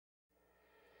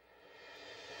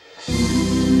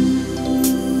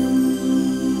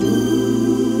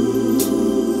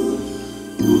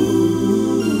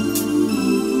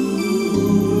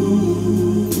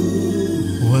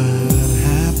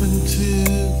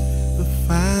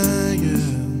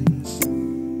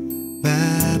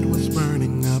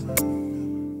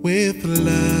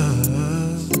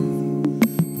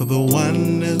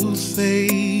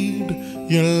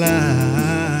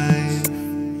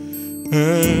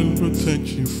and protect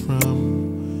you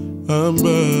from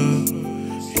above.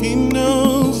 He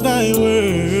knows thy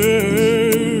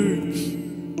works.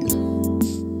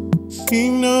 He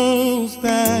knows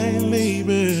thy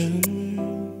labor.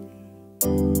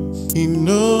 He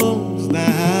knows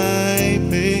thy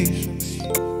patience.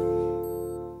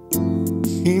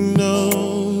 He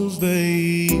knows the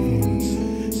evil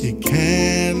he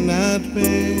cannot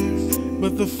bear.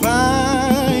 But the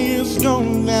fire's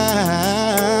gone now,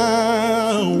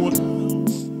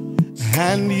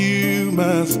 and you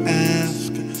must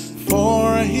ask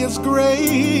for his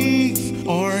grace,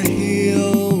 or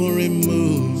he'll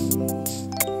remove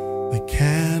the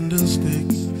candlestick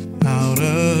out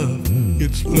of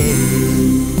its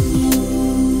flame.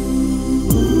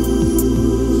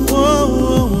 Whoa,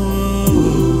 whoa,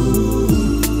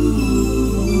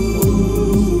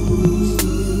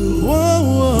 whoa,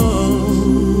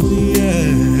 whoa,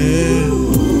 yeah,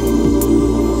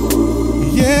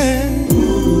 yeah.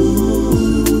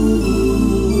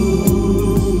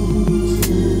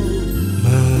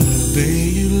 The day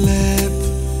you let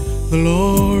the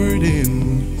Lord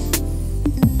in,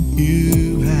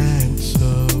 you had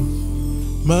so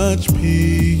much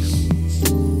peace,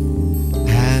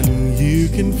 and you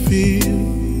can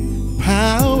feel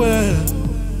power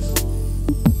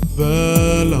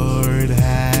the Lord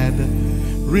had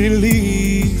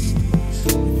released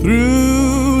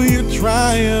through your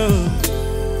trials.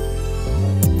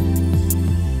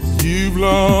 You've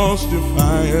lost your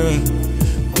fire,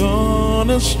 gone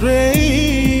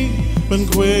astray, but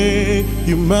quick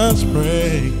you must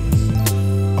pray,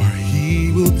 or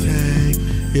he will take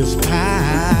his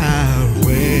power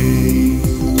away.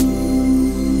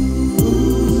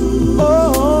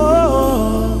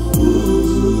 Oh,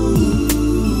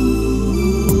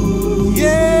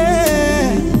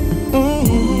 yeah.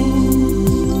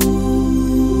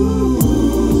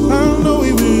 I know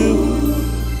he will.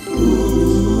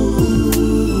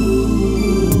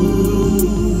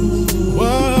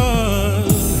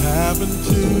 What happened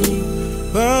to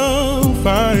the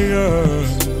fire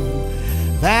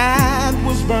that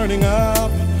was burning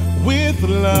up with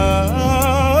love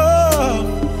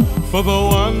for the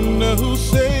one who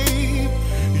saved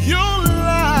your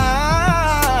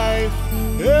life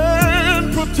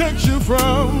and protects you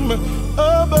from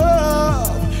above?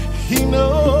 He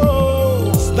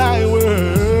knows thy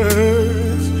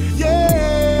words,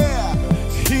 yeah,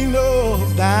 he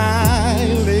knows thy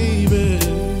labor,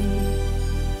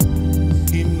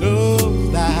 he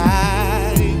knows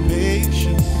thy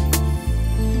patience.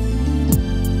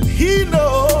 He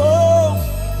knows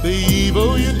the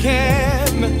evil you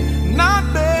can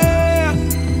not bear,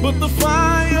 but the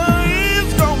fire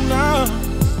is gone now.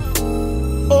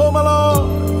 Oh my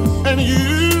Lord, and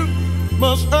you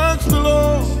must ask the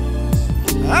Lord,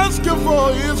 ask him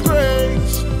for his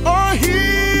grace, or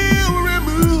he'll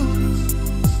remove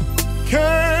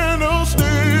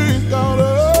candlestick out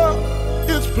of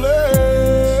its place.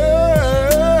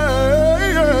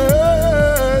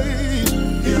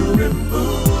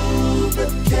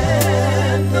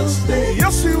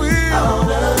 Yes, he will. Out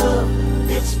of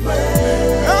its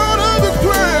place. Out of its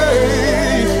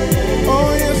place.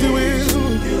 Oh, yes, he will.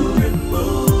 You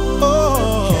remove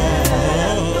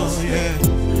yeah.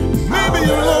 Maybe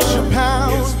you lost your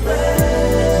power.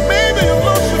 Maybe you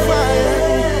lost your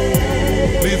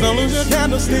fire. Please don't lose your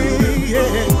candlestick.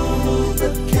 Yeah. The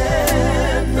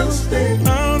candlestick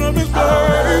Out of its place.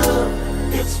 Out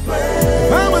of its place.